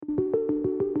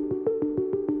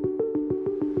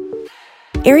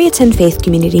Area 10 Faith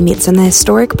Community meets in the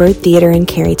historic Byrd Theater in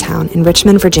Carytown in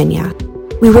Richmond, Virginia.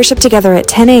 We worship together at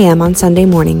 10 a.m. on Sunday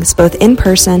mornings, both in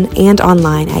person and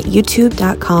online at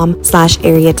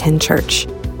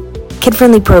youtube.com/area10church.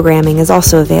 Kid-friendly programming is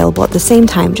also available at the same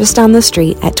time just down the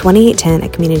street at 2810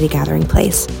 at Community Gathering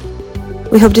Place.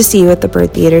 We hope to see you at the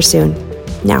Byrd Theater soon.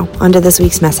 Now, on to this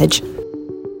week's message.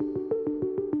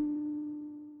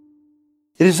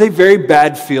 It is a very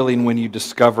bad feeling when you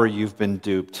discover you've been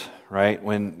duped, right?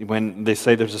 When they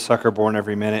say there's a sucker born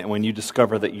every minute, and when you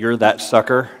discover that you're that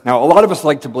sucker. Now, a lot of us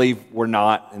like to believe we're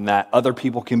not, and that other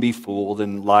people can be fooled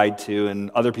and lied to, and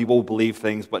other people believe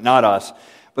things, but not us.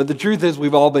 But the truth is,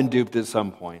 we've all been duped at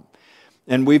some point,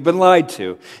 and we've been lied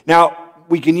to. Now,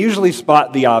 we can usually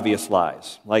spot the obvious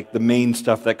lies, like the main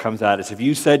stuff that comes at us. If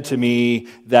you said to me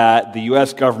that the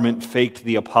U.S. government faked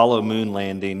the Apollo moon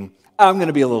landing, I'm going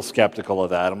to be a little skeptical of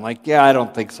that. I'm like, yeah, I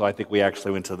don't think so. I think we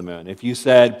actually went to the moon. If you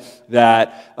said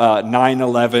that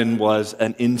 9/11 was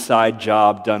an inside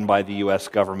job done by the U.S.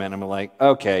 government, I'm like,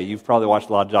 okay, you've probably watched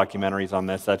a lot of documentaries on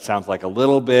this. That sounds like a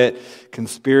little bit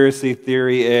conspiracy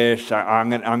theory-ish.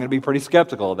 I'm going to be pretty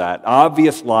skeptical of that.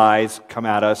 Obvious lies come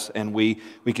at us, and we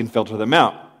can filter them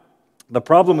out. The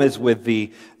problem is with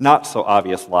the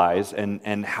not-so-obvious lies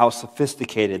and how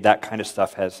sophisticated that kind of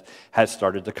stuff has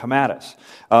started to come at us.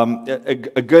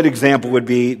 A good example would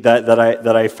be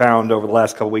that I found over the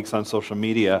last couple weeks on social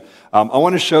media. I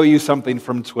want to show you something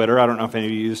from Twitter. I don't know if any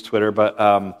of you use Twitter, but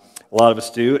a lot of us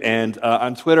do. And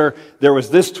on Twitter, there was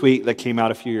this tweet that came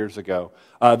out a few years ago.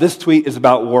 This tweet is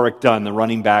about Warrick Dunn, the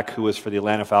running back who was for the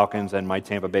Atlanta Falcons and my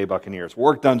Tampa Bay Buccaneers.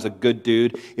 Warrick Dunn's a good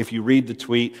dude. If you read the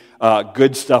tweet,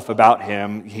 good stuff about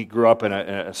him. He grew up in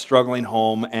a struggling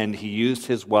home, and he used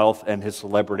his wealth and his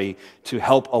celebrity to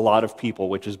help a lot of people,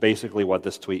 which is basically what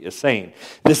this tweet is saying.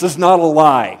 This is not a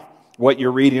lie. What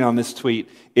you're reading on this tweet,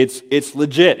 it's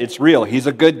legit, it's real. He's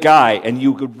a good guy, and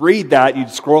you could read that,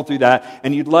 you'd scroll through that,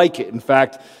 and you'd like it. In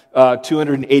fact,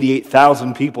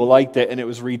 288,000 people liked it, and it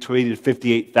was retweeted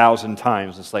 58,000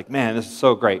 times. It's like, man, this is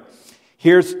so great.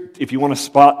 Here's, if you want to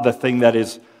spot the thing that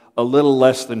is a little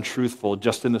less than truthful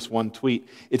just in this one tweet,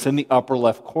 it's in the upper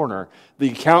left corner. The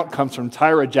account comes from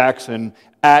Tyra Jackson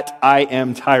at I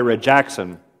am Tyra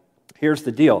Jackson. Here's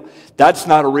the deal. That's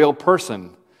not a real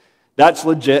person. That's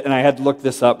legit, and I had to look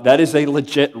this up. That is a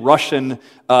legit Russian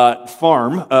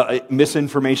farm,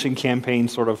 misinformation campaign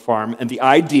sort of farm, and the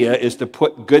idea is to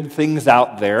put good things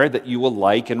out there that you will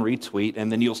like and retweet, and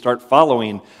then you'll start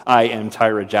following I am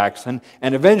Tyra Jackson,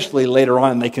 and eventually later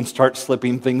on they can start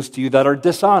slipping things to you that are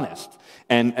dishonest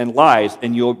and lies,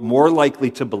 and you're more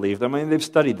likely to believe them. I mean, they've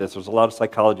studied this. There's a lot of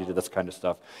psychology to this kind of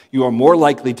stuff. You are more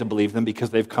likely to believe them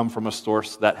because they've come from a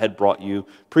source that had brought you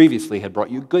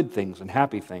good things and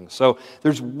happy things. So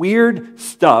there's weird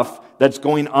stuff that's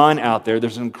going on out there.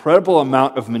 There's an incredible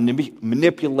amount of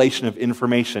manipulation of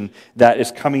information that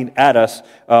is coming at us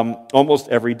almost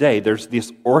every day. There's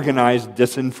this organized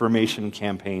disinformation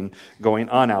campaign going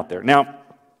on out there. Now,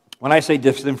 when I say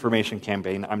disinformation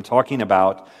campaign, I'm talking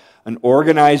about an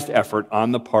organized effort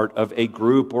on the part of a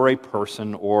group or a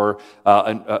person or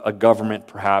a government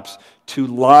perhaps to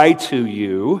lie to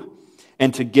you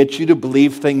and to get you to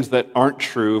believe things that aren't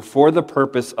true for the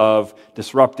purpose of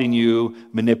disrupting you,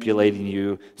 manipulating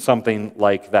you, something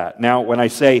like that. Now, when I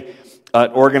say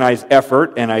an organized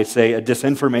effort and I say a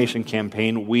disinformation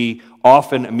campaign, we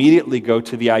often immediately go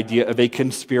to the idea of a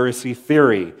conspiracy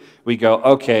theory. We go,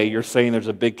 okay, you're saying there's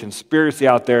a big conspiracy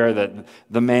out there that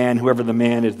the man, whoever the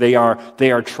man is, they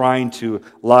are trying to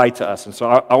lie to us. And so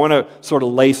I want to sort of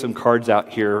lay some cards out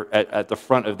here at the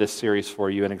front of this series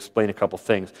for you and explain a couple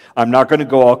things. I'm not going to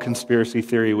go all conspiracy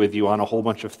theory with you on a whole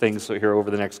bunch of things here over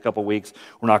the next couple weeks.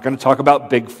 We're not going to talk about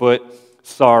Bigfoot.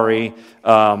 Sorry,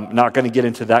 not going to get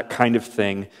into that kind of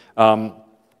thing.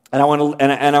 And I want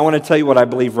to tell you what I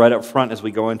believe right up front as we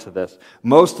go into this.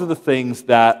 Most of the things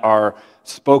that are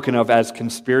spoken of as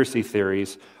conspiracy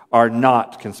theories are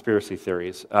not conspiracy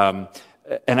theories. And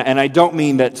I don't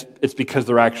mean that it's because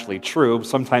they're actually true.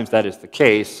 Sometimes that is the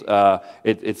case.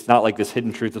 It's not like this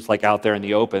hidden truth that's like out there in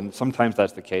the open. Sometimes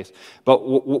that's the case. But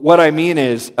what I mean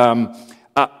is a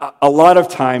lot of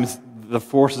times the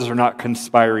forces are not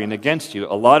conspiring against you.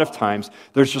 A lot of times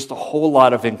there's just a whole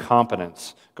lot of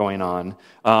incompetence going on,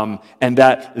 and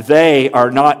that they are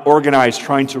not organized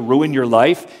trying to ruin your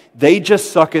life. They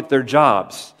just suck at their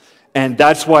jobs, and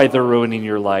that's why they're ruining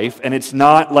your life. And it's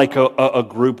not like a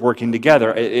group working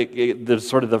together. There's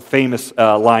sort of the famous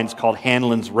lines called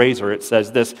Hanlon's razor. It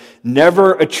says this: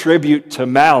 never attribute to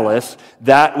malice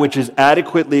that which is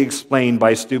adequately explained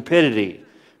by stupidity.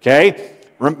 Okay?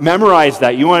 Memorize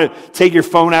that. You want to take your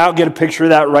phone out, get a picture of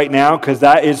that right now, because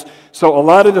that is, so a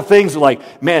lot of the things are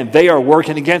like, man, they are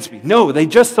working against me. No, they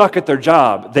just suck at their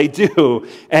job. They do,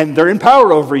 and they're in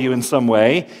power over you in some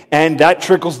way, and that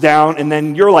trickles down, and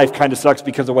then your life kind of sucks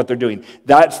because of what they're doing.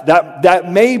 That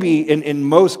may be, in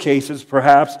most cases,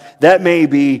 perhaps, that may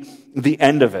be the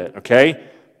end of it, okay?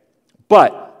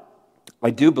 But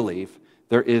I do believe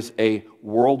there is a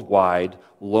worldwide,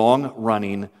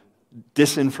 long-running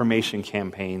disinformation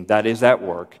campaign that is at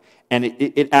work, and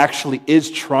it actually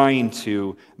is trying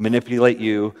to manipulate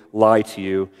you, lie to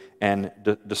you, and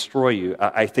destroy you.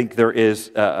 I think there is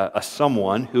a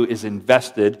someone who is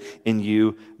invested in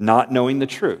you not knowing the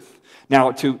truth.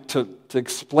 Now, to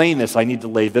explain this, I need to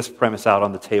lay this premise out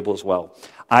on the table as well.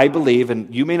 I believe,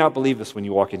 and you may not believe this when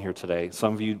you walk in here today.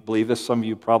 Some of you believe this, some of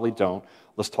you probably don't.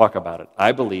 Let's talk about it.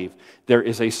 I believe there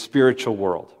is a spiritual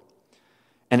world.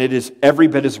 And it is every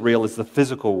bit as real as the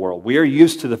physical world. We are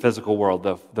used to the physical world,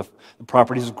 the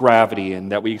properties of gravity,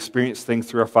 and that we experience things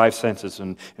through our five senses,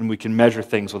 and we can measure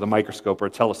things with a microscope or a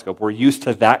telescope. We're used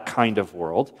to that kind of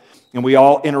world, and we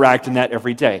all interact in that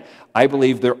every day. I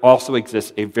believe there also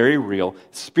exists a very real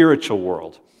spiritual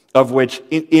world, of which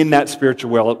in that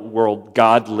spiritual world,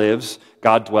 God lives,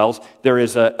 God dwells. There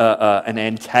is an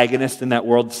antagonist in that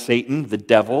world, Satan, the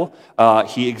devil.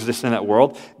 He exists in that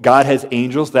world. God has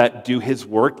angels that do his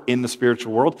work in the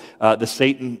spiritual world.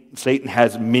 Satan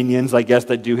has minions, I guess,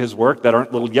 that do his work, that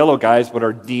aren't little yellow guys, but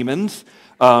are demons.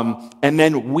 And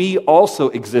then we also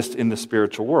exist in the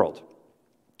spiritual world.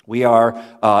 We are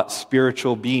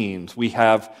spiritual beings. We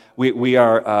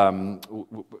are.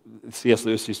 C.S.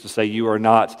 Lewis used to say, "You are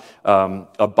not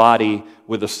a body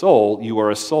with a soul. You are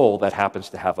a soul that happens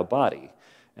to have a body."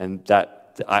 And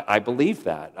that I believe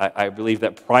that. I believe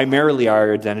that primarily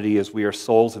our identity is we are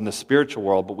souls in the spiritual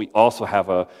world, but we also have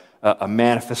a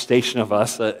manifestation of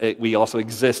us. We also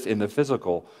exist in the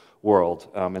physical world.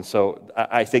 And so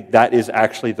I think that is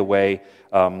actually the way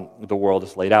the world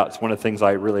is laid out. It's one of the things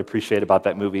I really appreciate about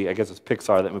that movie. I guess it's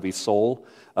Pixar, that movie Soul.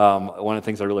 One of the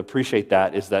things I really appreciate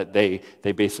that is that they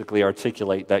basically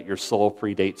articulate that your soul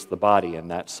predates the body, and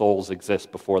that souls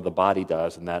exist before the body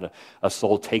does, and that a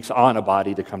soul takes on a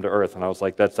body to come to earth. And I was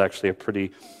like, that's actually a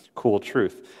pretty cool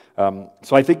truth. So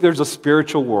I think there's a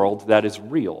spiritual world that is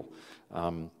real.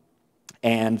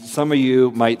 And some of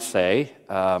you might say,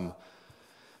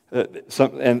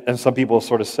 some people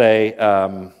sort of say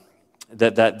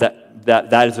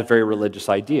that is a very religious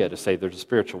idea, to say there's a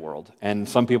spiritual world. And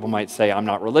some people might say, I'm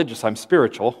not religious, I'm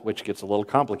spiritual, which gets a little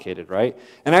complicated, right?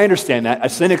 And I understand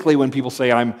that. Cynically, when people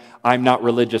say I'm not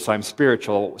religious, I'm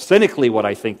spiritual, cynically what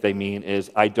I think they mean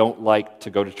is I don't like to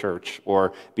go to church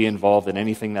or be involved in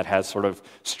anything that has sort of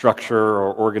structure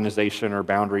or organization or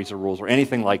boundaries or rules or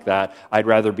anything like that. I'd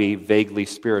rather be vaguely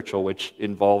spiritual, which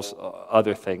involves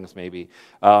other things maybe.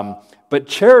 But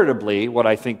charitably, what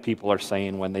I think people are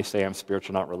saying when they say I'm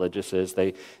spiritual, not religious, is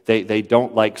they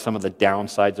don't like some of the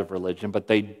downsides of religion, but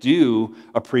they do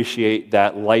appreciate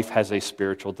that life has a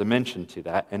spiritual dimension to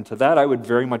that. And to that, I would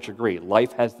very much agree.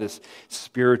 Life has this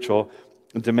spiritual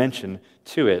dimension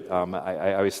to it.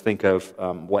 I always think of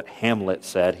what Hamlet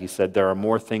said. He said, there are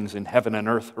more things in heaven and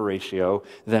earth, Horatio,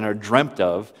 than are dreamt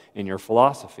of in your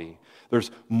philosophy.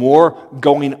 There's more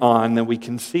going on than we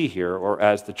can see here, or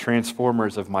as the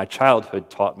Transformers of my childhood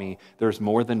taught me, there's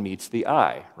more than meets the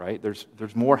eye, right?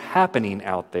 There's more happening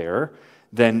out there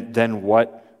than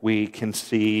what we can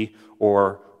see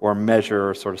or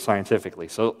measure sort of scientifically.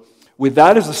 So with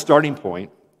that as a starting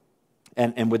point,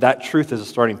 and with that truth as a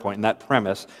starting point and that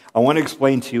premise, I want to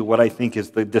explain to you what I think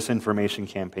is the disinformation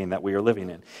campaign that we are living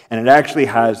in. And it actually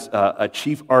has a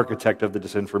chief architect of the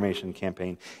disinformation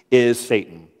campaign is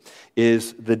Satan,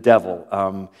 is the devil.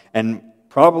 And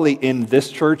probably in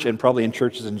this church and probably in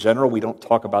churches in general, we don't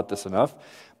talk about this enough,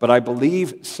 but I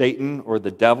believe Satan or the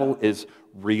devil is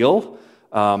real.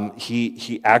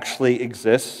 He actually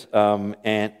exists,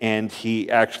 and he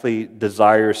actually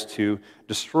desires to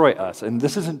destroy us. And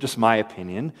this isn't just my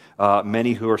opinion.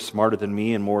 Many who are smarter than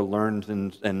me and more learned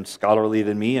and scholarly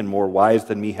than me and more wise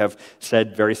than me have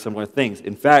said very similar things.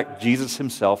 In fact, Jesus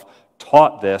himself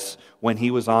taught this when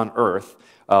he was on earth.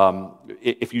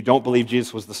 If you don't believe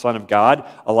Jesus was the Son of God,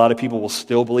 a lot of people will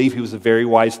still believe he was a very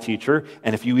wise teacher.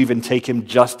 And if you even take him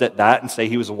just at that and say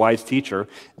he was a wise teacher,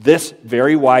 this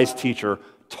very wise teacher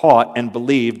taught and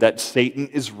believed that Satan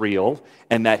is real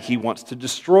and that he wants to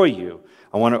destroy you.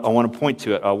 I want to point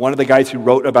to it. One of the guys who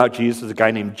wrote about Jesus is a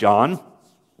guy named John.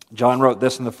 John wrote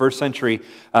this in the first century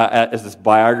as this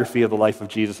biography of the life of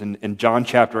Jesus. In John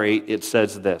chapter 8, it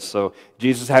says this. So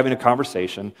Jesus is having a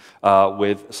conversation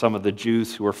with some of the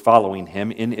Jews who were following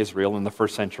him in Israel in the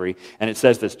first century. And it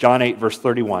says this, John 8, verse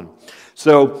 31.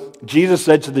 So Jesus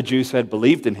said to the Jews who had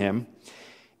believed in him,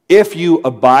 "If you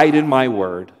abide in my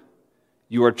word,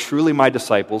 you are truly my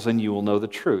disciples, and you will know the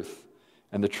truth,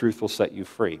 and the truth will set you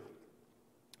free."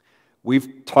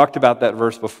 We've talked about that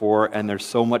verse before, and there's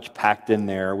so much packed in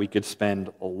there. We could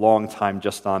spend a long time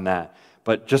just on that.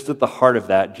 But just at the heart of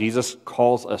that, Jesus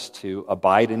calls us to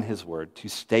abide in his word, to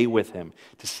stay with him,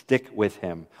 to stick with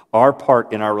him. Our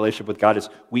part in our relationship with God is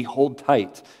we hold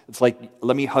tight. It's like,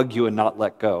 let me hug you and not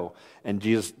let go. And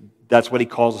Jesus, that's what he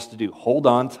calls us to do. Hold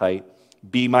on tight.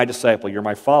 Be my disciple. You're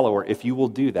my follower if you will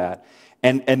do that.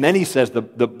 And then he says the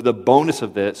bonus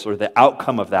of this, or the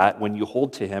outcome of that, when you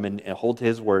hold to him and hold to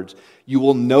his words, you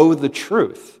will know the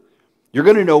truth. You're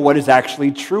going to know what is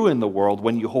actually true in the world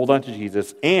when you hold on to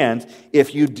Jesus. And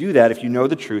if you do that, if you know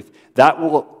the truth, that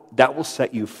will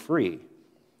set you free.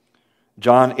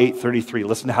 John 8:33,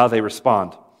 listen to how they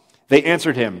respond. They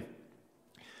answered him,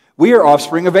 "We are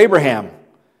offspring of Abraham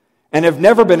and have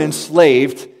never been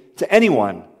enslaved to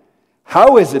anyone.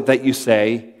 How is it that you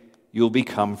say you'll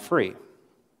become free?"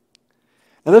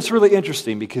 Now that's really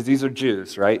interesting because these are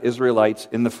Jews, right? Israelites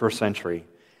in the first century.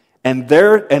 And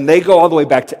they go all the way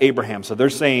back to Abraham. So they're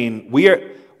saying, we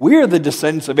are the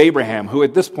descendants of Abraham, who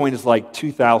at this point is like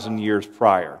 2,000 years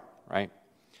prior, right?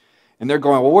 And they're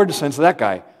going, well, we're descendants of that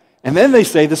guy. And then they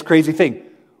say this crazy thing,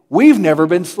 we've never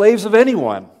been slaves of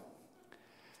anyone.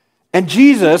 And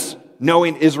Jesus,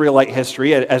 knowing Israelite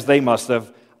history, as they must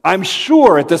have, I'm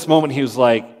sure at this moment he was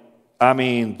like,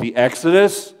 the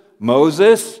Exodus,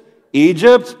 Moses,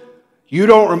 Egypt,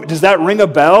 does that ring a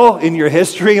bell in your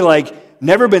history? Like,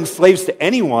 never been slaves to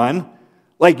anyone.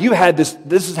 Like, you had this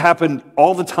has happened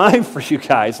all the time for you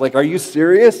guys. Like, are you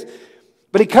serious?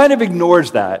 But he kind of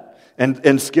ignores that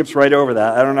and skips right over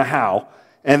that. I don't know how,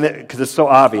 and because it's so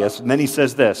obvious. And then he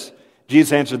says this,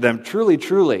 Jesus answered them, "Truly,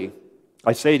 truly,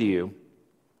 I say to you,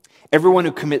 everyone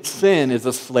who commits sin is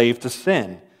a slave to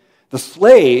sin. The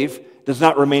slave does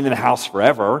not remain in the house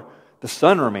forever. The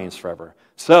son remains forever.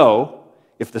 So,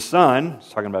 if the son," he's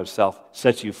talking about himself,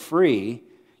 "sets you free,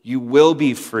 you will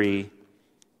be free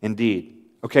indeed."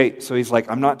 Okay, so he's like,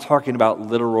 I'm not talking about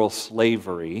literal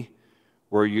slavery,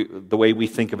 where the way we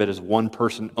think of it as one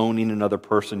person owning another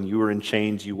person. You are in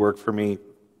chains, you work for me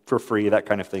for free, that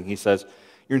kind of thing. He says,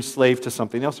 you're enslaved to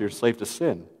something else, you're enslaved to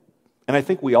sin. And I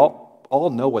think we all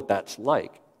know what that's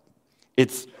like.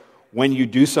 It's when you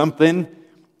do something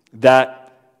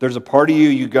that there's a part of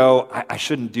you go, I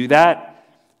shouldn't do that,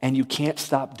 and you can't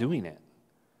stop doing it.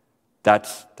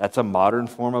 That's a modern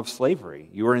form of slavery.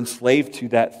 You are enslaved to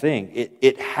that thing.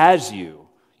 It has you.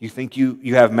 You think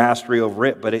you have mastery over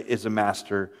it, but it is a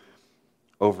master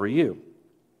over you.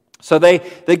 So they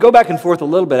go back and forth a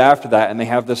little bit after that, and they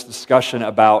have this discussion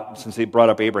about, since they brought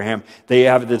up Abraham, they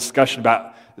have a discussion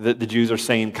about the Jews are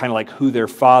saying kind of like who their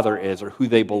father is or who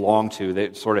they belong to.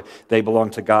 They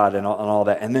belong to God and all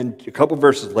that. And then a couple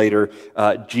verses later,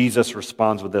 Jesus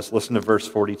responds with this. Listen to verse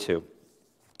 42.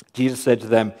 Jesus said to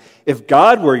them, "If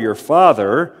God were your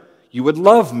father, you would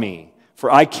love me, for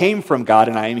I came from God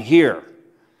and I am here.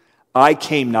 I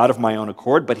came not of my own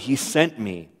accord, but he sent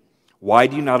me. Why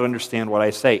do you not understand what I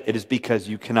say? It is because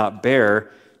you cannot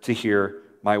bear to hear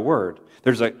my word."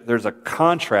 There's a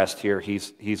contrast here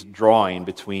he's drawing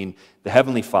between the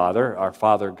Heavenly Father, our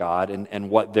Father God, and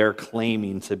what they're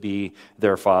claiming to be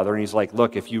their Father. And he's like,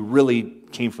 look, if you really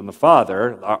came from the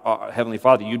Father, our Heavenly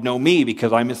Father, you'd know me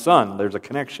because I'm his son. There's a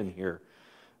connection here.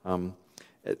 And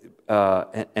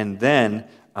then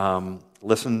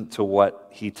listen to what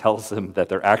he tells them that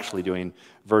they're actually doing.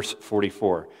 Verse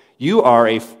 44. You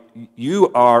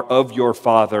are of your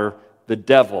father, the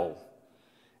devil,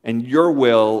 and your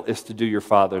will is to do your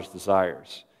father's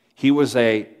desires.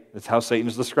 That's how Satan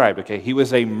is described, okay? He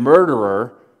was a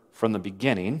murderer from the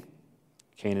beginning,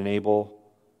 Cain and Abel,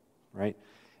 right?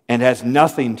 And has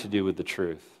nothing to do with the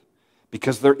truth,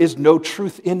 because there is no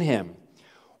truth in him.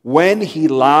 When he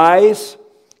lies,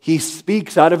 he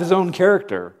speaks out of his own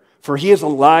character, for he is a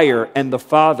liar and the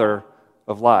father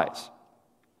of lies.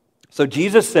 So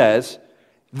Jesus says,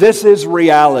 this is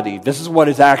reality. This is what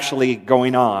is actually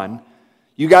going on.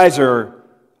 You guys are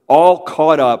all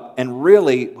caught up, and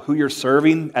really who you're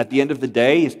serving at the end of the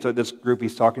day, to this group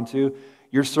he's talking to,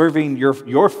 you're serving your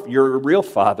real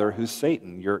father, who's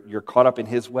Satan. You're caught up in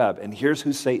his web. And here's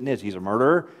who Satan is. He's a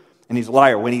murderer and he's a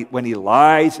liar. When he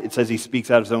lies, it says he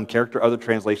speaks out of his own character. Other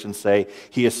translations say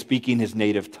he is speaking his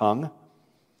native tongue.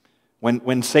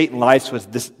 When Satan lies to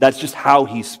us, that's just how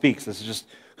he speaks. This is just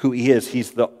who he is.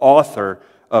 He's the author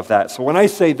of that. So when I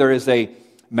say there is a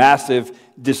massive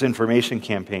disinformation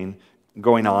campaign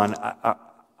going on,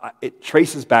 it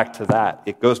traces back to that.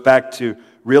 It goes back to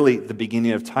really the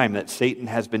beginning of time, that Satan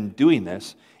has been doing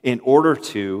this in order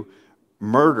to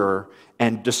murder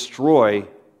and destroy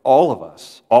all of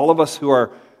us. All of us who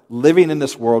are living in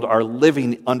this world are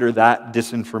living under that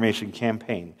disinformation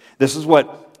campaign. This is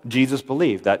what Jesus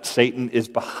believed, that Satan is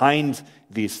behind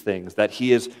these things, that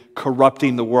he is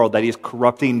corrupting the world, that he is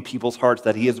corrupting people's hearts,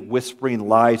 that he is whispering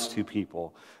lies to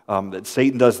people. That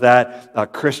Satan does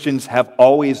that. Christians have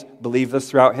always believed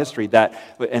this throughout history,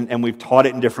 and we've taught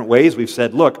it in different ways. We've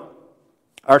said, look,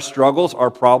 our struggles, our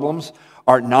problems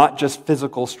are not just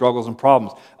physical struggles and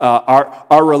problems.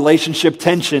 Our relationship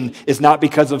tension is not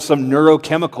because of some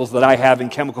neurochemicals that I have and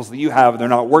chemicals that you have, and they're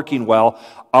not working well.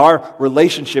 Our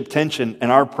relationship tension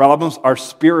and our problems are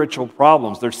spiritual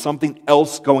problems. There's something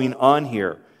else going on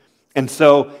here. And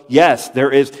so, yes, there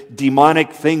is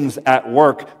demonic things at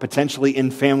work, potentially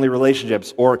in family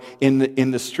relationships or in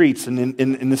the streets and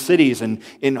in the cities and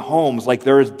in homes. Like,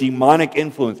 there is demonic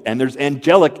influence and there's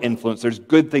angelic influence. There's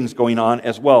good things going on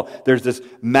as well. There's this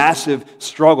massive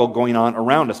struggle going on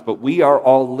around us. But we are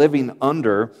all living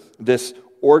under this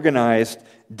organized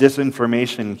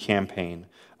disinformation campaign.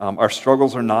 Our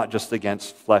struggles are not just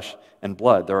against flesh and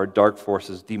blood. There are dark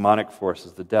forces, demonic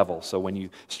forces, the devil. So when you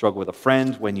struggle with a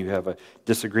friend, when you have a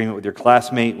disagreement with your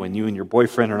classmate, when you and your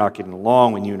boyfriend are not getting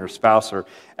along, when you and your spouse are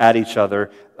at each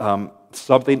other,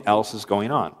 something else is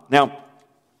going on. Now,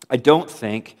 I don't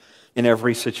think in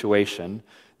every situation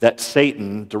that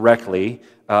Satan directly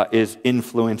is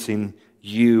influencing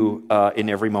you in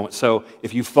every moment. So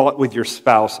if you fought with your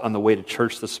spouse on the way to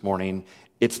church this morning,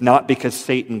 it's not because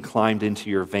Satan climbed into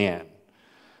your van.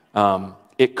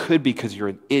 It could be because you're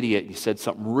an idiot and you said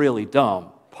something really dumb.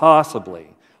 Possibly.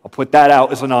 I'll put that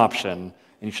out as an option, and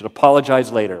you should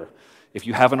apologize later if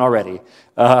you haven't already.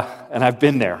 And I've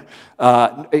been there.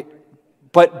 But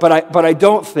I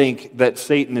don't think that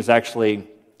Satan is actually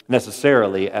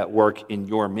necessarily at work in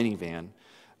your minivan.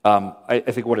 I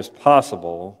think what is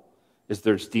possible is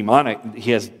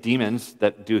he has demons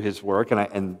that do his work,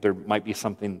 and there might be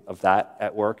something of that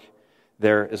at work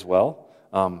there as well.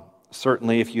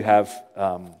 Certainly, if you have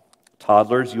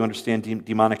toddlers, you understand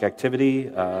demonic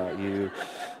activity.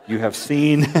 You have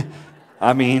seen,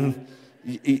 I mean,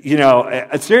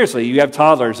 seriously, you have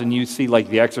toddlers and you see like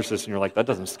The Exorcist and you're like, that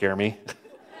doesn't scare me.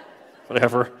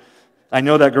 Whatever. I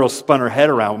know that girl spun her head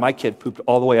around. My kid pooped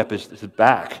all the way up his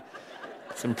back.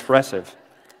 It's impressive.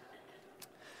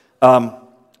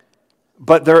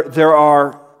 But there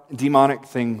are demonic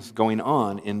things going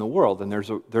on in the world, and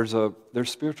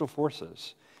there's spiritual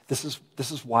forces. This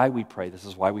is why we pray. This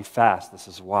is why we fast. This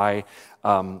is why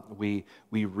we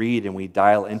read and we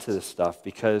dial into this stuff,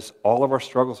 because all of our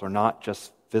struggles are not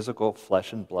just physical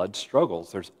flesh and blood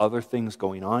struggles. There's other things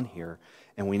going on here,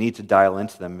 and we need to dial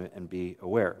into them and be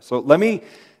aware. So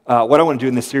what I want to do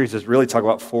in this series is really talk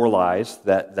about 4 lies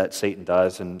that Satan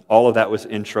does, and all of that was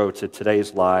intro to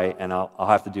today's lie, and I'll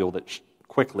have to deal with it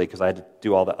quickly because I had to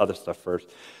do all the other stuff first.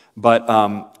 But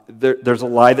there's a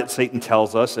lie that Satan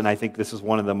tells us, and I think this is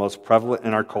one of the most prevalent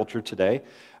in our culture today.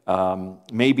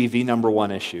 Maybe the number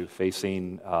one issue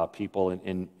facing people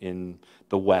in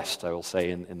the West, I will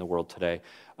say, in the world today.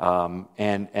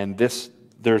 And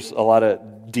there's a lot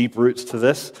of deep roots to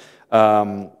this.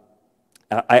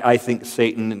 I think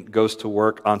Satan goes to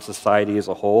work on society as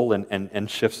a whole and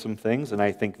shifts some things, and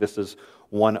I think this is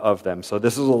one of them. So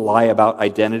this is a lie about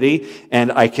identity,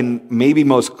 and I can maybe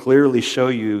most clearly show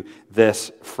you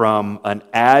this from an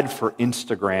ad for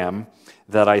Instagram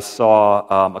that I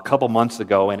saw a couple months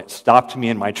ago, and it stopped me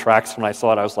in my tracks when I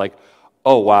saw it. I was like,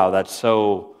 oh wow, that's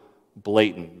so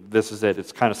blatant. This is it.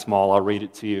 It's kind of small. I'll read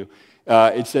it to you.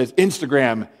 It says,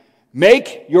 Instagram,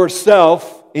 make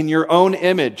yourself in your own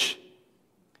image.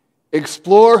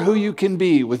 Explore who you can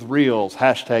be with Reels,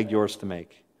 #yours to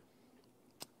make.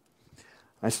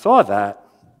 I saw that,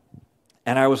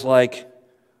 and I was like,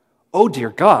 oh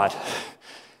dear God,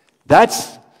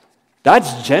 that's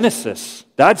Genesis.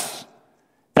 That's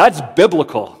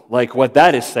biblical, like what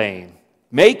that is saying.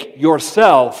 Make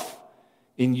yourself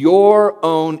in your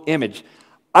own image.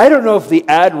 I don't know if the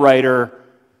ad writer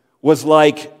was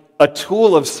like a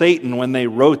tool of Satan when they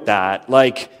wrote that,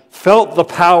 like felt the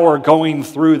power going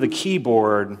through the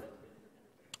keyboard,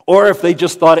 or if they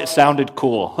just thought it sounded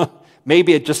cool.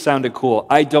 Maybe it just sounded cool.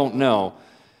 I don't know.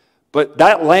 But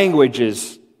that language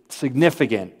is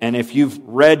significant, and if you've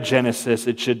read Genesis,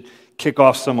 it should kick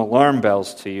off some alarm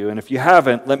bells to you. And if you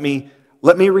haven't, let me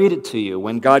read it to you.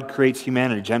 When God creates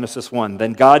humanity, Genesis 1,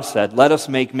 then God said, let us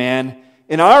make man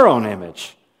in our own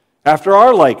image, after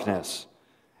our likeness.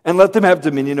 And let them have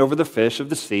dominion over the fish of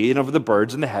the sea, and over the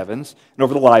birds in the heavens, and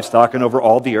over the livestock, and over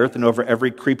all the earth, and over every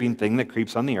creeping thing that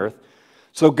creeps on the earth.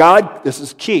 So God, this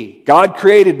is key, God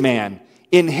created man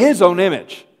in his own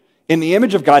image. In the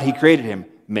image of God, he created him,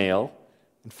 male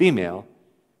and female,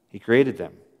 he created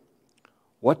them.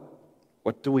 What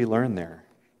do we learn there?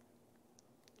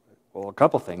 Well, a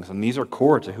couple things, and these are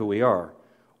core to who we are.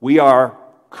 We are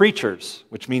creatures,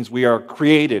 which means we are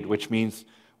created, which means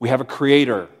we have a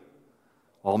creator.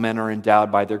 All men are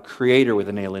endowed by their creator with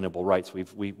inalienable rights.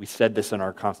 We said this in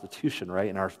our Constitution, right?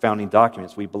 In our founding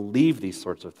documents. We believe these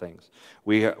sorts of things.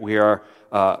 We are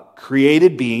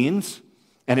created beings,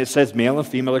 and it says male and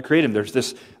female are created. There's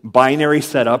this binary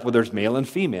setup where there's male and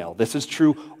female. This is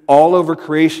true all over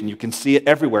creation. You can see it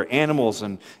everywhere. Animals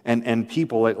and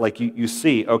people, like you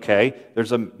see, okay,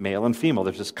 there's a male and female.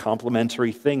 There's this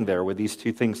complementary thing there where these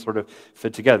two things sort of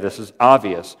fit together. This is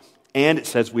obvious. And it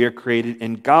says we are created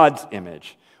in God's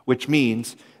image, which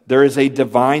means there is a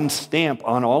divine stamp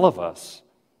on all of us,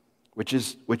 which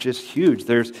is huge.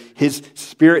 His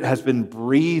Spirit has been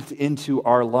breathed into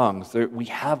our lungs. We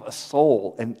have a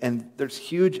soul, and there's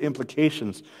huge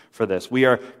implications for this. We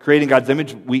are creating God's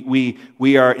image.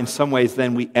 We are, in some ways,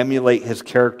 then we emulate his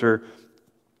character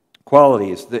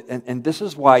qualities. And this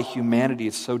is why humanity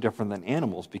is so different than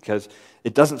animals, because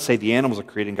it doesn't say the animals are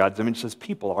creating God's image, it says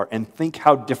people are. And think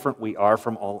how different we are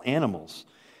from all animals.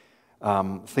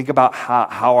 Think about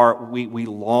how we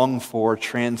long for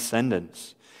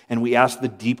transcendence. And we ask the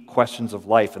deep questions of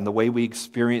life and the way we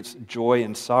experience joy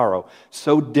and sorrow.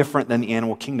 So different than the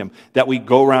animal kingdom, that we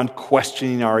go around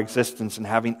questioning our existence and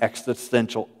having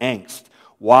existential angst.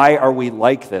 Why are we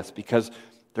like this? Because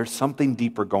there's something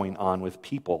deeper going on with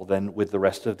people than with the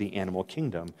rest of the animal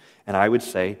kingdom. And I would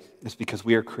say it's because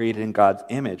we are created in God's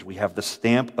image. We have the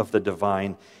stamp of the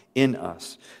divine in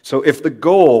us. So if the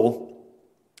goal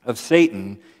of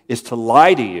Satan is to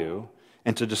lie to you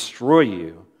and to destroy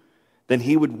you, then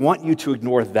he would want you to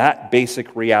ignore that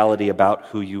basic reality about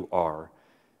who you are.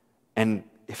 And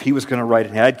if he was going to write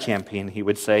an ad campaign, he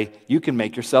would say, you can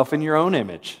make yourself in your own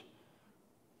image.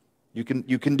 You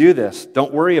can do this.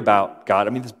 Don't worry about God. I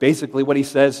mean, that's basically what he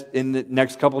says in the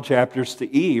next couple chapters to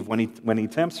Eve when he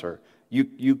tempts her.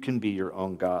 You can be your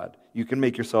own God. You can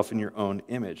make yourself in your own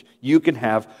image. You can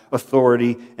have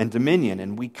authority and dominion.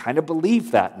 And we kind of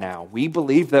believe that now. We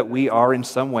believe that we are in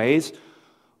some ways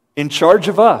in charge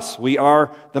of us. We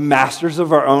are the masters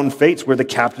of our own fates. We're the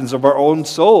captains of our own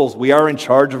souls. We are in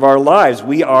charge of our lives.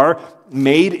 We are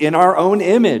made in our own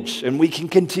image, and we can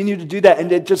continue to do that,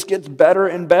 and it just gets better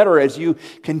and better as you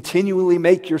continually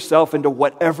make yourself into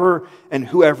whatever and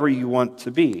whoever you want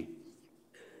to be.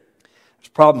 There's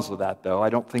problems with that, though. I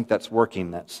don't think that's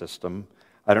working, that system.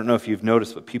 I don't know if you've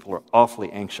noticed, but people are awfully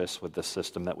anxious with this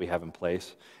system that we have in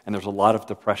place, and there's a lot of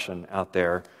depression out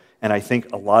there, and I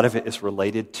think a lot of it is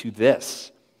related to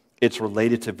this. It's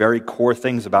related to very core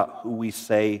things about who we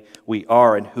say we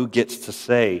are and who gets to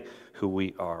say who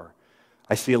we are.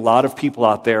 I see a lot of people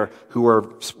out there who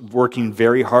are working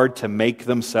very hard to make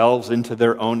themselves into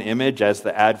their own image, as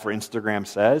the ad for Instagram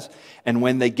says. And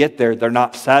when they get there, they're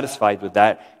not satisfied with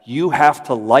that. You have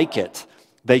to like it.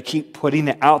 They keep putting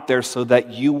it out there so that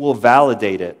you will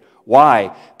validate it.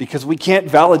 Why? Because we can't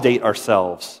validate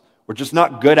ourselves. We're just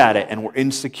not good at it, and we're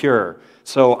insecure.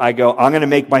 So I go, I'm going to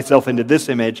make myself into this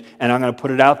image, and I'm going to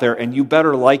put it out there, and you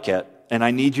better like it. And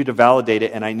I need you to validate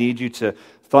it, and I need you to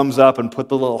thumbs up and put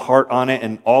the little heart on it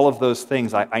and all of those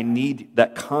things. I need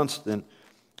that constant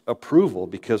approval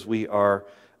because we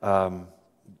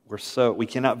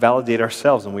cannot validate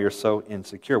ourselves, and we are so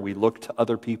insecure. We look to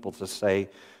other people to say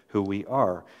who we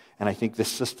are. And I think this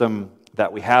system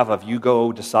that we have of you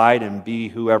go decide and be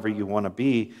whoever you want to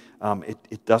be,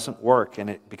 it doesn't work, and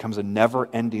it becomes a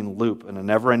never-ending loop and a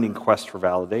never-ending quest for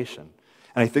validation.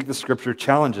 And I think the Scripture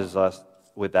challenges us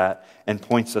with that and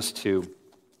points us to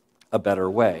a better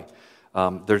way.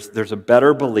 There's a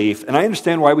better belief, and I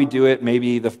understand why we do it.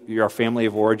 Maybe our family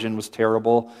of origin was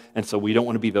terrible, and so we don't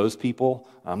want to be those people.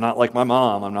 I'm not like my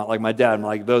mom. I'm not like my dad. I'm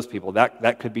like those people.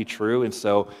 That could be true, and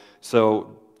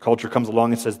so culture comes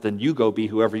along and says, then you go be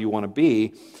whoever you want to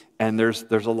be, and there's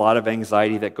a lot of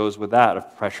anxiety that goes with that,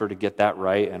 of pressure to get that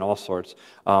right and all sorts.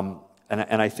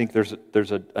 And I think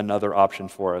there's another option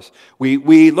for us.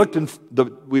 We looked at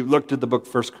the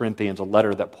book 1 Corinthians, a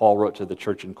letter that Paul wrote to the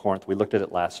church in Corinth. We looked at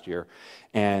it last year,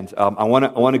 and I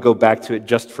want to go back to it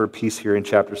just for a piece here in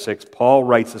chapter 6. Paul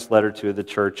writes this letter to the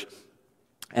church,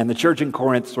 and the church in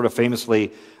Corinth sort of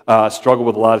famously struggled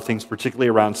with a lot of things, particularly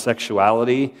around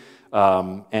sexuality,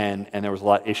 and there was a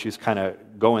lot of issues kind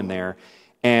of going there.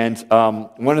 And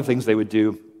one of the things they would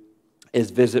do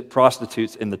is visit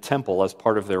prostitutes in the temple as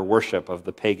part of their worship of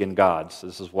the pagan gods.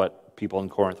 This is what people in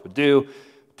Corinth would do.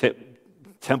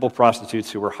 Temple prostitutes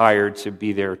who were hired to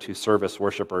be there to service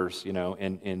worshipers,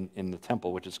 in the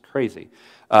temple, which is crazy.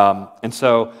 And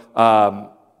so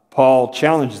Paul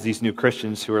challenges these new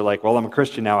Christians who are like, well, I'm a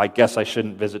Christian now, I guess I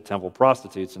shouldn't visit temple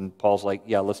prostitutes. And Paul's like,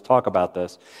 yeah, let's talk about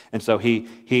this. And so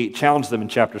he challenged them in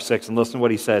chapter 6, and listen to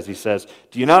what he says. He says,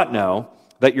 do you not know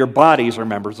that your bodies are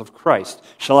members of Christ?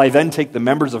 Shall I then take the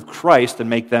members of Christ and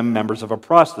make them members of a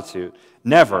prostitute?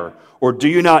 Never. Or do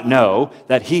you not know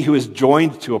that he who is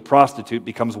joined to a prostitute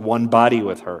becomes one body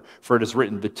with her? For it is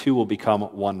written, the two will become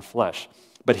one flesh.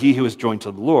 But he who is joined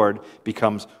to the Lord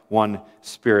becomes one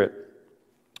spirit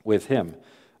with him.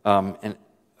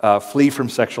 Flee from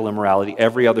sexual immorality.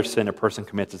 Every other sin a person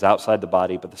commits is outside the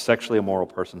body, but the sexually immoral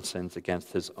person sins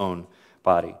against his own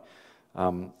body.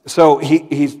 So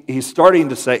he's starting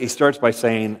to say, he starts by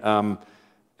saying,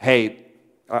 hey,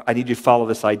 I need you to follow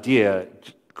this idea.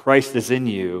 Christ is in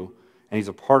you, and he's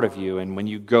a part of you, and when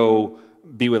you go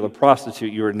be with a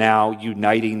prostitute, you are now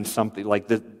uniting something like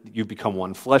this. You become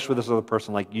one flesh with this other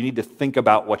person. Like, you need to think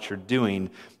about what you're doing.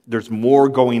 There's more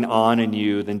going on in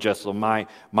you than just all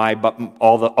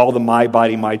the my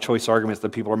body, my choice arguments that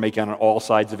people are making on all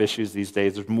sides of issues these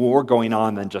days. There's more going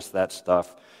on than just that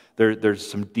stuff. There's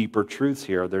some deeper truths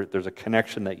here. There's a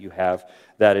connection that you have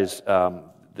that is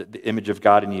the image of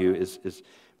God in you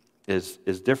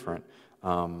is different.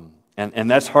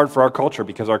 And that's hard for our culture,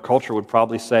 because our culture would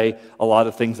probably say a lot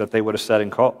of things that they would have said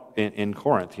in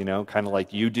Corinth, kind of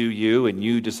like, you do you, and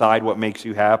you decide what makes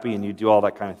you happy, and you do all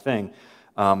that kind of thing.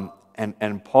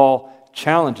 And Paul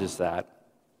challenges that.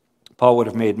 Paul would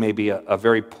have made maybe a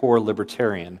very poor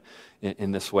libertarian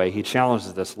in this way. He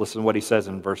challenges this. Listen to what he says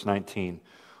in verse 19.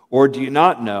 Or do you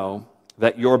not know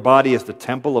that your body is the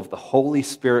temple of the Holy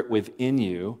Spirit within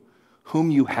you,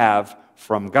 whom you have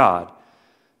from God?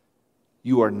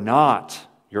 You are not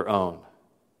your own,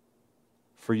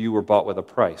 for you were bought with a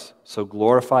price. So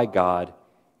glorify God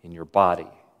in your body.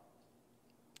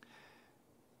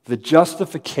 The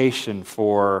justification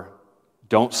for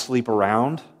don't sleep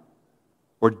around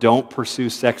or don't pursue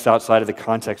sex outside of the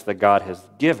context that God has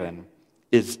given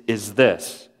is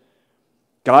this.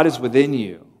 God is within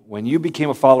you. When you became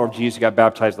a follower of Jesus, you got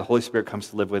baptized, the Holy Spirit comes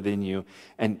to live within you.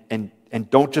 And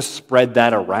don't just spread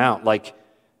that around. Like,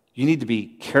 you need to be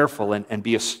careful and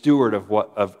be a steward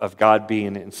of God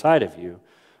being inside of you.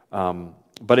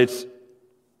 But it's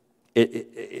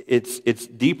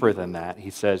deeper than that.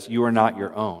 He says, you are not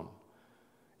your own.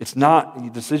 It's not, the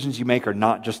decisions you make are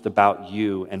not just about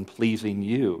you and pleasing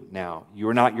you now. You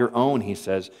are not your own, he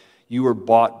says. You were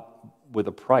bought with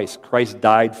a price. Christ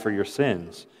died for your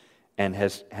sins, and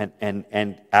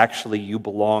actually you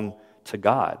belong to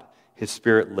God. His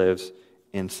Spirit lives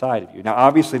inside of you. Now,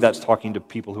 obviously, that's talking to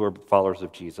people who are followers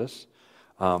of Jesus,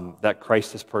 that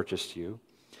Christ has purchased you.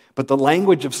 But the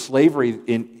language of slavery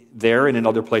in there and in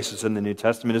other places in the New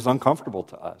Testament is uncomfortable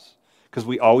to us, because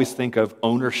we always think of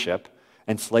ownership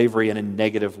and slavery in a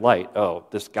negative light. Oh,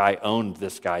 this guy owned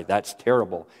this guy. That's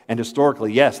terrible. And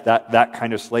historically, yes, that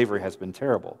kind of slavery has been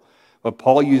terrible. But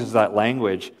Paul uses that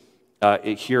language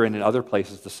here and in other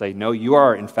places to say, no, you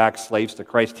are in fact slaves to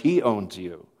Christ. He owns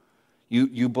you.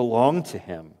 You belong to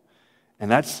him. And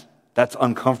that's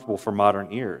uncomfortable for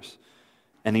modern ears.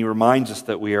 And he reminds us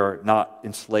that we are not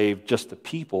enslaved just to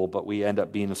people, but we end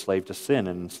up being enslaved to sin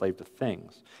and enslaved to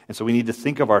things. And so we need to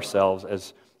think of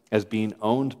ourselves as being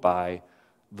owned by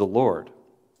the Lord.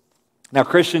 Now,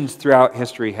 Christians throughout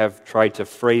history have tried to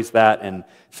phrase that and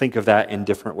think of that in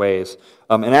different ways.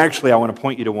 And actually, I want to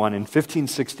point you to one. In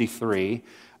 1563,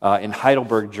 in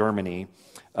Heidelberg, Germany,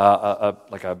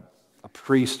 a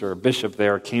priest or a bishop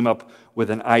there came up with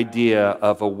an idea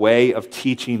of a way of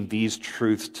teaching these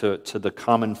truths to the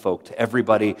common folk, to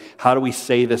everybody. How do we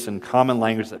say this in common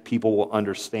language that people will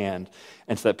understand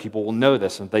and so that people will know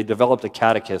this? And they developed a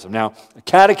catechism. Now, a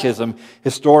catechism,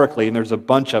 historically, and there's a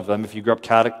bunch of them. If you grew up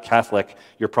Catholic,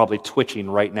 you're probably twitching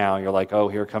right now. You're like, oh,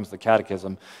 here comes the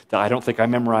catechism. I don't think I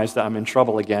memorized that. I'm in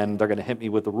trouble again. They're going to hit me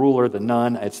with the ruler, the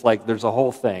nun. It's like there's a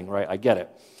whole thing, right? I get it.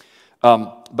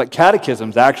 But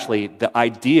catechisms, actually, the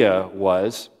idea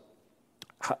was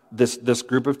this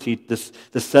group of this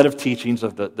set of teachings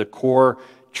of the core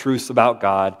truths about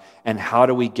God, and how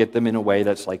do we get them in a way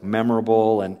that's like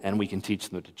memorable and we can teach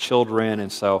them to children.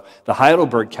 And so the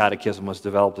Heidelberg Catechism was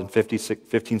developed in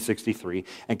 1563,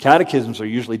 and catechisms are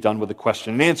usually done with a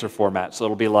question and answer format. So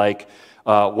it'll be like,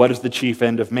 what is the chief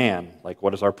end of man? Like,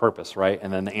 what is our purpose, right?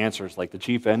 And then the answer is like, the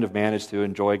chief end of man is to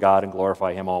enjoy God and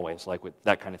glorify him always, like with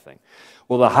that kind of thing.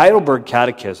 Well, the Heidelberg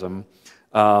Catechism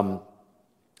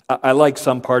I like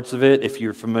some parts of it. If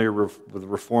you're familiar with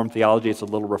Reformed theology, it's a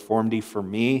little Reformed-y for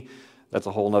me. That's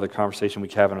a whole other conversation we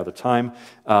can have another time.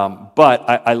 But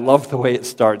I love the way it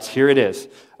starts. Here it is.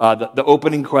 The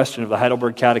opening question of the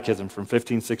Heidelberg Catechism from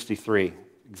 1563.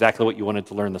 Exactly what you wanted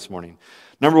to learn this morning.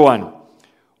 Number one,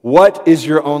 what is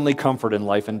your only comfort in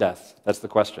life and death? That's the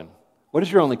question. What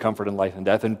is your only comfort in life and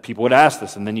death? And people would ask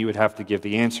this, and then you would have to give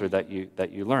the answer that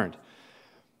you learned.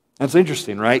 That's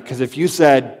interesting, right? Because if you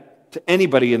said to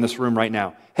anybody in this room right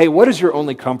now, hey, what is your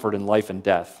only comfort in life and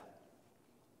death?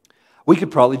 We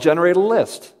could probably generate a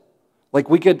list. We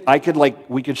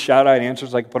could shout out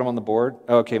answers. I could put them on the board.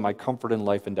 Okay, my comfort in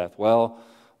life and death. Well,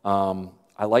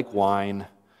 I like wine.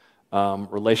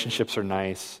 Relationships are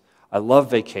nice. I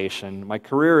love vacation. My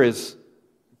career is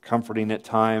comforting at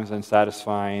times and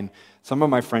satisfying. Some of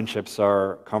my friendships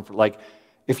are comfort.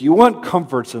 If you want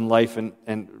comforts in life, and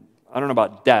I don't know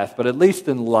about death, but at least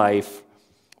in life,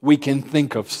 we can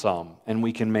think of some and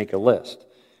we can make a list.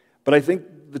 But I think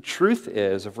the truth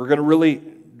is, if we're going to really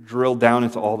drill down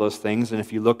into all those things, and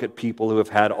if you look at people who have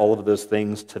had all of those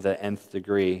things to the nth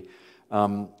degree,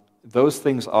 those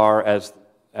things are, as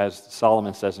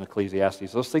Solomon says in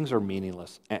Ecclesiastes, those things are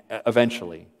meaningless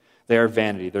eventually. They are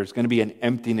vanity. There's going to be an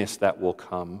emptiness that will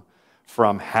come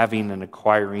from having and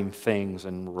acquiring things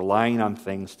and relying on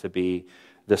things to be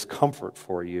this comfort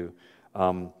for you.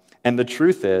 And the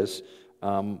truth is,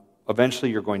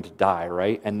 eventually you're going to die,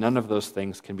 right? And none of those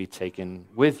things can be taken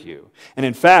with you. And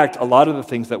in fact, a lot of the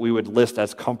things that we would list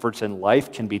as comforts in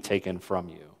life can be taken from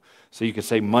you. So you could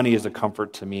say money is a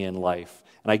comfort to me in life.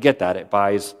 And I get that. It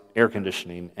buys air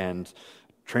conditioning and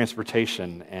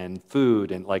transportation and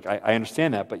food. And I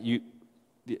understand that, but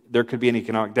there could be an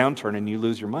economic downturn and you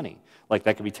lose your money.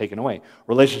 That could be taken away.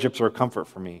 Relationships are a comfort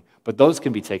for me, but those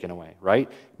can be taken away, right?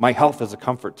 My health is a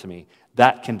comfort to me.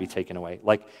 That can be taken away.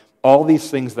 All these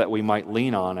things that we might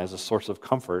lean on as a source of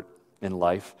comfort in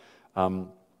life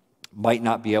might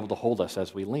not be able to hold us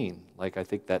as we lean. I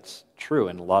think that's true,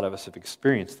 and a lot of us have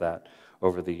experienced that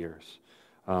over the years.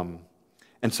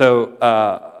 And so,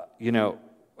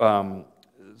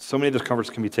 so many of those comforts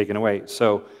can be taken away.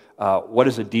 So what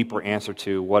is a deeper answer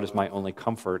to what is my only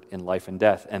comfort in life and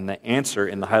death? And the answer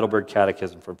in the Heidelberg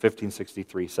Catechism from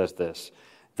 1563 says this,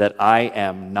 that I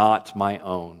am not my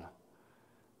own,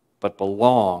 but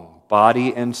belong,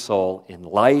 body and soul, in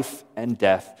life and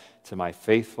death to my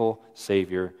faithful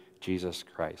Savior, Jesus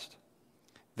Christ.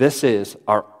 This is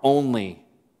our only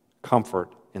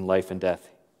comfort in life and death,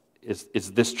 is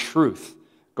this truth.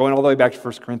 Going all the way back to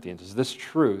 1 Corinthians, is this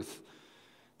truth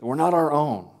that we're not our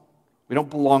own. We don't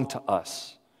belong to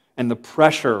us. And the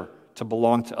pressure to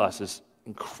belong to us is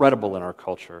incredible in our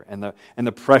culture. And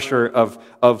the pressure of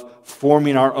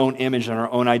forming our own image and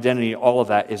our own identity, all of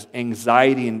that is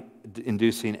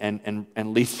anxiety-inducing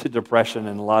and leads to depression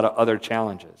and a lot of other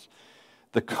challenges.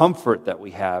 The comfort that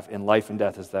we have in life and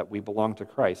death is that we belong to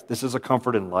Christ. This is a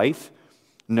comfort in life,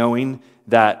 knowing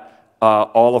that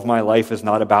all of my life is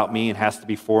not about me and has to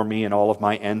be for me, and all of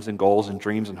my ends and goals and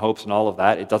dreams and hopes and all of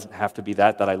that. It doesn't have to be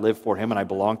that I live for Him and I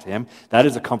belong to Him. That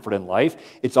is a comfort in life.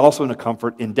 It's also a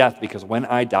comfort in death, because when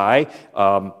I die,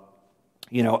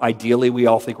 ideally we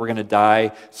all think we're going to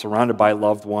die surrounded by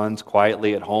loved ones,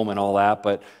 quietly at home and all that,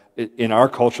 but in our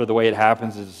culture, the way it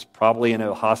happens is probably in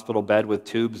a hospital bed with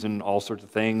tubes and all sorts of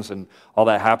things and all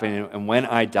that happening. And when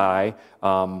I die,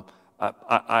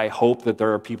 I hope that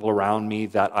there are people around me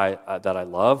that I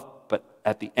love, but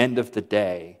at the end of the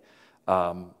day,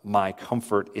 my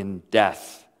comfort in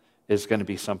death is going to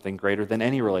be something greater than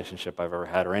any relationship I've ever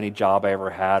had, or any job I ever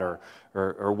had,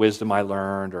 or wisdom I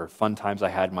learned, or fun times I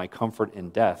had. My comfort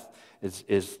in death is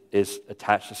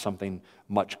attached to something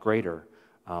much greater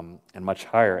and much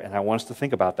higher. And I want us to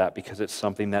think about that, because it's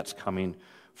something that's coming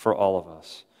for all of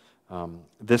us.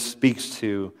 This speaks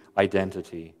to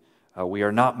identity. We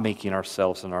are not making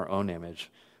ourselves in our own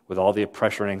image with all the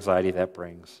pressure and anxiety that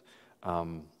brings.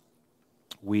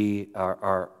 We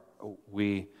may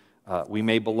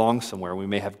belong somewhere. We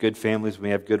may have good families. We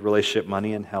may have good relationship,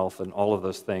 money, and health, and all of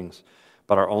those things.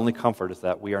 But our only comfort is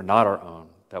that we are not our own,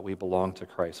 that we belong to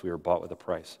Christ. We were bought with a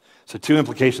price. So 2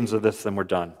 implications of this, then we're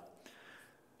done.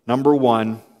 Number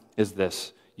 1 is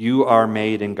this: you are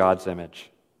made in God's image.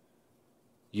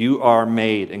 You are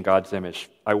made in God's image.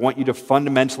 I want you to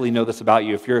fundamentally know this about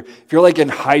you. If you're in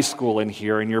high school in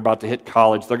here and you're about to hit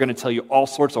college, they're going to tell you all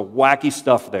sorts of wacky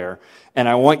stuff there. And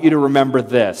I want you to remember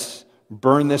this.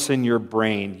 Burn this in your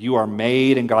brain. You are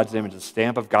made in God's image. The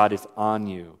stamp of God is on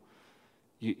you.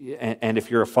 And if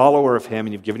you're a follower of Him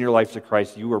and you've given your life to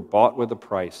Christ, you were bought with a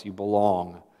price. You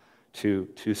belong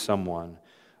to someone.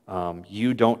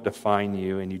 You don't define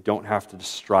you, and you don't have to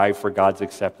strive for God's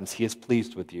acceptance. He is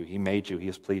pleased with you. He made you. He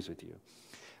is pleased with you.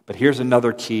 But here's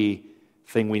another key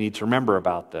thing we need to remember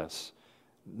about this.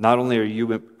 Not only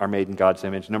are made in God's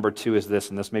image, number two is this,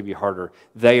 and this may be harder.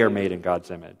 They are made in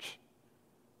God's image.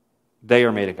 They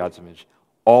are made in God's image.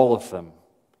 All of them.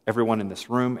 Everyone in this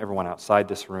room, everyone outside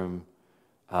this room,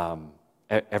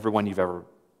 everyone you've ever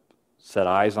set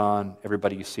eyes on,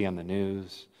 everybody you see on the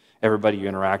news, everybody you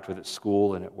interact with at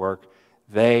school and at work,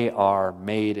 they are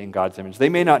made in God's image. They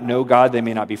may not know God, they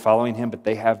may not be following Him, but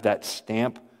they have that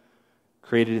stamp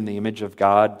created in the image of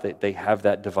God. They have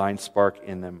that divine spark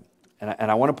in them.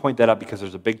 And I want to point that out because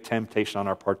there's a big temptation on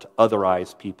our part to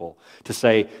otherize people, to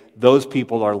say those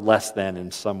people are less than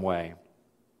in some way.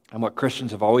 And what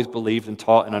Christians have always believed and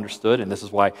taught and understood, and this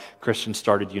is why Christians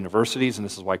started universities, and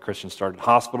this is why Christians started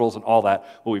hospitals and all that,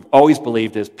 what we've always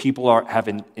believed is people have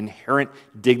an inherent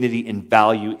dignity and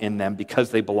value in them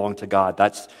because they belong to God.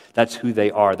 That's who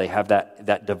they are. They have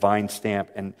that divine stamp,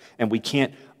 and we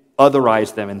can't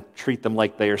otherize them and treat them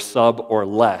like they are sub or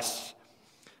less.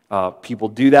 People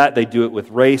do that. They do it with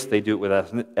race. They do it with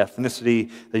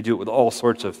ethnicity. They do it with all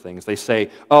sorts of things. They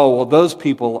say, oh, well, those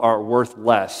people are worth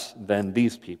less than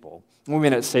these people. We may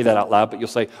not say that out loud, but you'll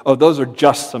say, oh, those are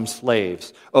just some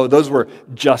slaves. Oh, those were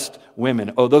just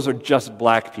women. Oh, those are just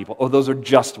black people. Oh, those are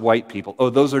just white people. Oh,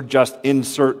 those are just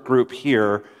insert group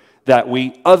here that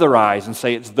we otherize and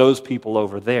say it's those people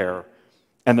over there,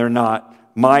 and they're not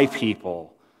my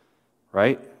people,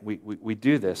 right? We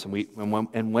do this,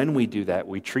 and when we do that,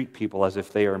 we treat people as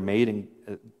if they are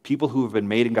people who have been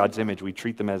made in God's image, we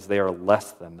treat them as they are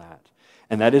less than that.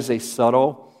 And that is a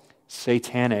subtle,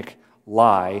 satanic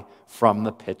lie from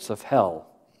the pits of hell,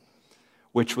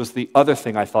 which was the other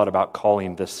thing I thought about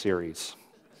calling this series.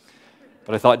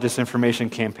 But I thought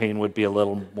Disinformation Campaign would be a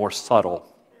little more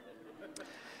subtle.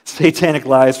 Satanic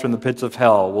lies from the pits of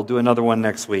hell. We'll do another one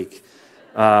next week.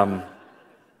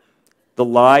 The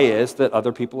lie is that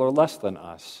other people are less than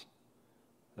us,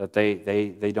 that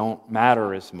they don't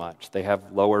matter as much, they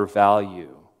have lower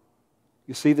value.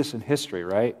 You see this in history,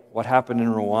 right? What happened in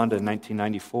Rwanda in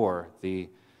 1994? The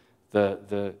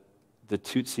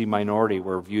Tutsi minority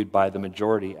were viewed by the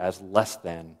majority as less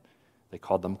than. They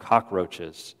called them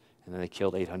cockroaches, and then they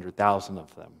killed 800,000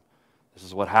 of them. This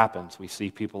is what happens. We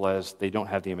see people as they don't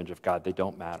have the image of God, they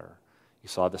don't matter. You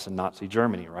saw this in Nazi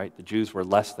Germany, right? The Jews were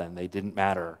less than, they didn't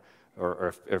matter.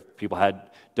 Or if people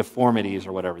had deformities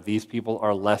or whatever, these people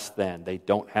are less than. They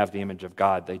don't have the image of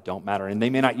God. They don't matter. And they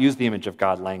may not use the image of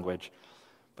God language,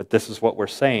 but this is what we're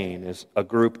saying, is a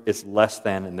group is less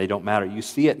than and they don't matter. You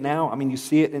see it now. I mean, you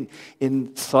see it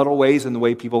in subtle ways in the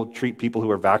way people treat people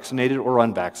who are vaccinated or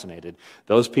unvaccinated.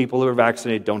 Those people who are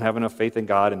vaccinated don't have enough faith in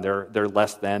God, and they're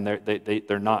less than.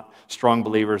 They're not strong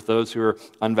believers. Those who are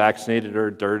unvaccinated are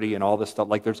dirty and all this stuff.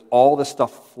 Like, there's all this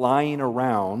stuff flying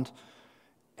around.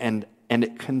 And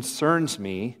it concerns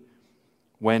me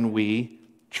when we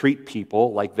treat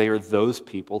people like they are those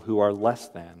people who are less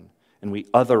than, and we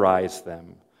otherize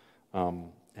them.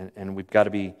 And we've got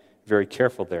to be very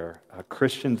careful there.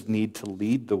 Christians need to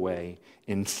lead the way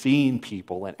in seeing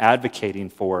people and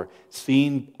advocating for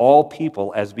seeing all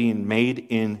people as being made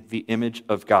in the image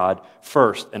of God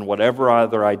first, and whatever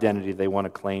other identity they want to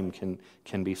claim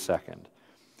can be second.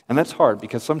 And that's hard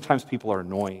because sometimes people are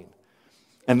annoying.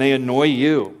 And they annoy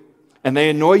you. And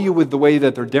they annoy you with the way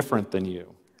that they're different than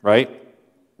you, right?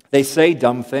 They say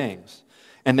dumb things.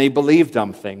 And they believe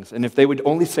dumb things. And if they would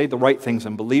only say the right things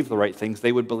and believe the right things,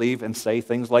 they would believe and say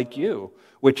things like you,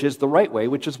 which is the right way,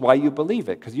 which is why you believe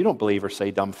it. Because you don't believe or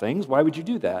say dumb things. Why would you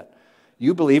do that?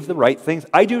 You believe the right things.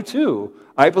 I do too.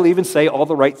 I believe and say all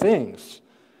the right things,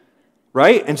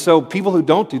 right? And so people who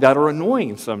don't do that are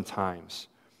annoying sometimes.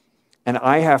 And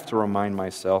I have to remind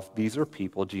myself, these are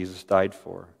people Jesus died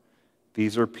for.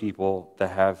 These are people that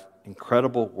have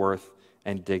incredible worth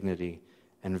and dignity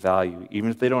and value. Even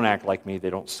if they don't act like me,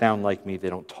 they don't sound like me, they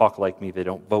don't talk like me, they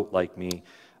don't vote like me.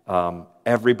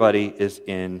 Everybody is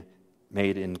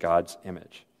made in God's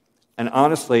image. And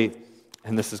honestly,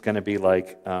 and this is going to be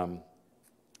like,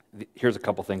 here's a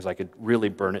couple things I could really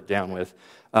burn it down with.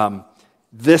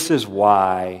 This is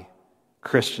why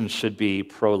Christians should be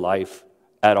pro-life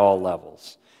at all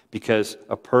levels. Because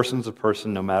a person's a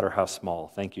person no matter how small.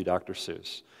 Thank you, Dr.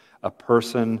 Seuss. A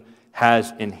person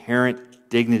has inherent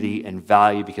dignity and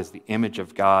value because the image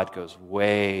of God goes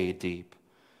way deep.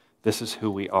 This is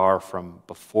who we are from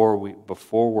before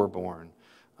we're born.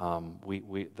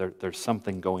 There's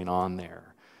something going on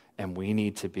there. And we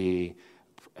need to be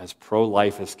as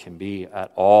pro-life as can be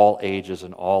at all ages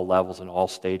and all levels and all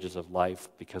stages of life,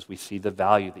 because we see the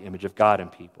value, the image of God in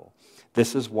people.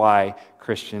 This is why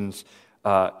Christians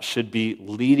should be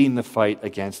leading the fight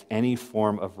against any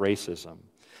form of racism.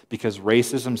 Because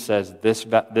racism says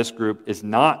this group does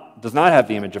not have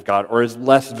the image of God or is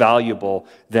less valuable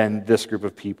than this group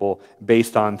of people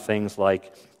based on things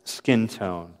like skin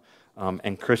tone.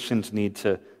 And Christians need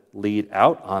to lead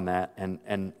out on that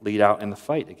and lead out in the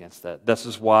fight against that. This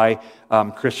is why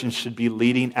Christians should be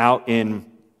leading out in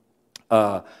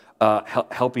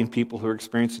helping people who are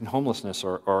experiencing homelessness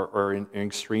or in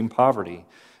extreme poverty.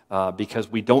 Because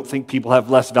we don't think people have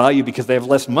less value because they have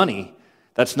less money.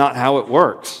 That's not how it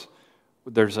works.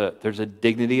 There's a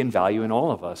dignity and value in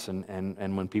all of us,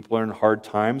 and when people are in hard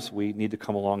times, we need to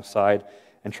come alongside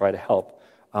and try to help.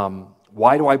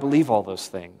 Why do I believe all those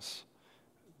things?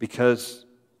 Because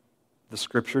the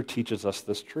Scripture teaches us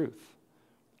this truth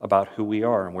about who we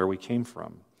are and where we came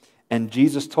from. And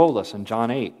Jesus told us in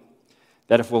John 8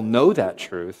 that if we'll know that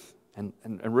truth and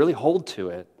really hold to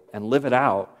it and live it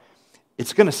out,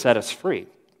 it's going to set us free.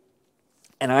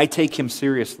 And I take him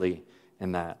seriously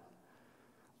in that.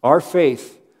 Our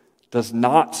faith does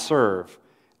not serve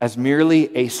as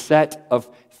merely a set of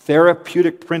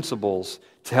therapeutic principles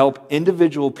to help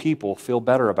individual people feel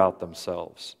better about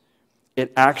themselves.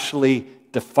 It actually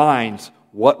defines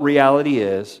what reality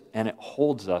is, and it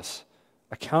holds us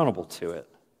accountable to it.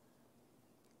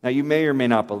 Now, you may or may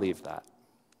not believe that.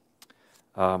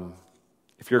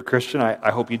 If you're a Christian, I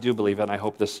hope you do believe it, and I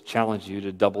hope this challenges you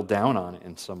to double down on it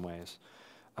in some ways.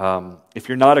 If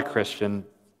you're not a Christian,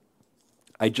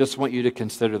 I just want you to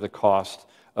consider the cost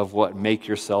of what make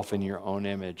yourself in your own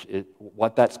image,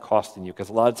 what that's costing you, because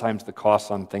a lot of times the costs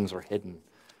on things are hidden.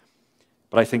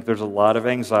 But I think there's a lot of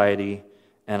anxiety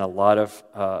and a lot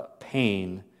of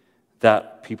pain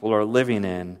that people are living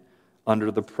in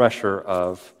under the pressure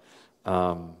of,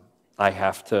 I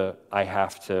have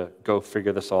to go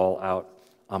figure this all out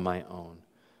on my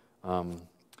own.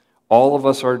 All of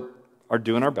us are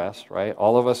doing our best, right?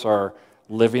 All of us are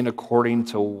living according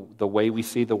to the way we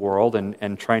see the world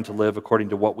and trying to live according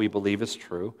to what we believe is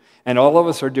true. And all of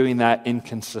us are doing that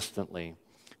inconsistently.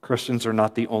 Christians are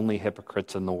not the only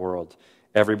hypocrites in the world.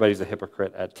 Everybody's a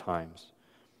hypocrite at times.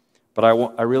 But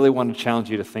I really want to challenge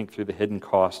you to think through the hidden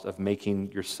cost of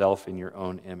making yourself in your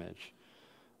own image.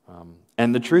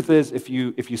 And the truth is, if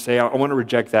you say, I want to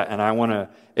reject that and I want to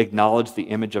acknowledge the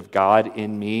image of God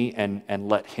in me and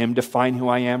let him define who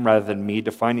I am rather than me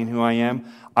defining who I am,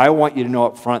 I want you to know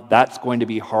up front that's going to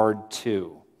be hard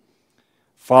too.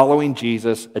 Following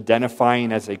Jesus,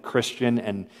 identifying as a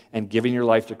Christian and giving your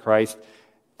life to Christ,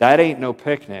 that ain't no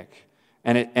picnic.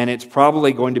 And it's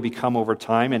probably going to become over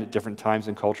time and at different times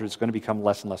in culture, it's going to become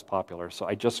less and less popular. So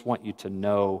I just want you to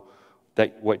know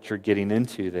that what you're getting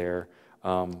into there,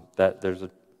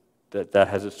 that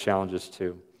has its challenges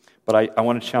too. But I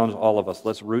want to challenge all of us.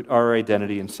 Let's root our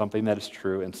identity in something that is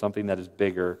true and something that is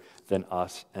bigger than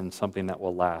us and something that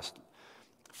will last.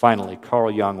 Finally,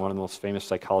 Carl Jung, one of the most famous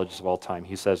psychologists of all time,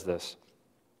 he says this: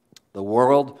 the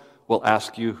world will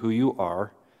ask you who you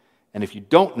are, and if you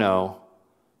don't know,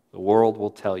 the world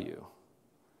will tell you.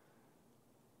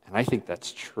 And I think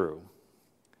that's true.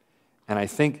 And I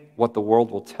think what the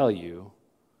world will tell you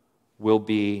will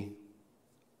be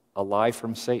a lie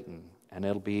from Satan, and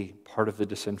it'll be part of the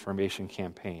disinformation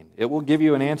campaign. It will give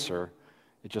you an answer,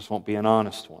 it just won't be an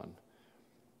honest one.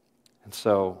 And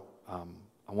so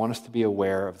I want us to be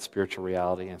aware of the spiritual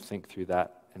reality and think through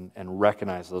that and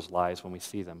recognize those lies when we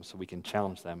see them so we can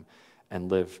challenge them and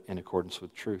live in accordance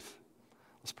with truth.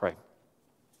 Let's pray.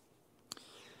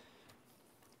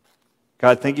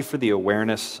 God, thank you for the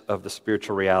awareness of the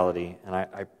spiritual reality, and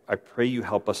I pray you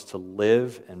help us to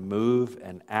live and move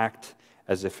and act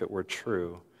as if it were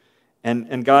true.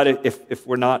 And God, if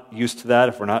we're not used to that,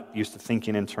 if we're not used to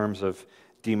thinking in terms of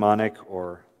demonic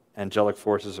or angelic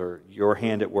forces or your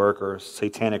hand at work or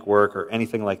satanic work or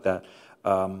anything like that,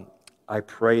 I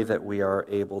pray that we are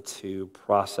able to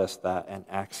process that and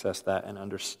access that and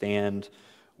understand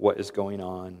what is going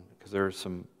on, because there are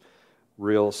some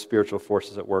real spiritual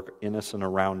forces at work in us and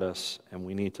around us, and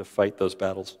we need to fight those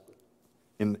battles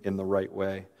in the right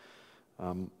way.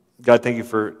 God, thank you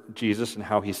for Jesus and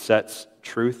how he sets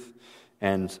truth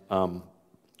and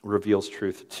reveals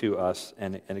truth to us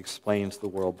and explains the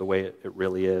world the way it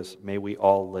really is. May we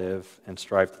all live and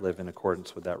strive to live in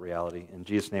accordance with that reality. In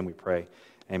Jesus' name we pray,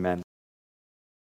 amen.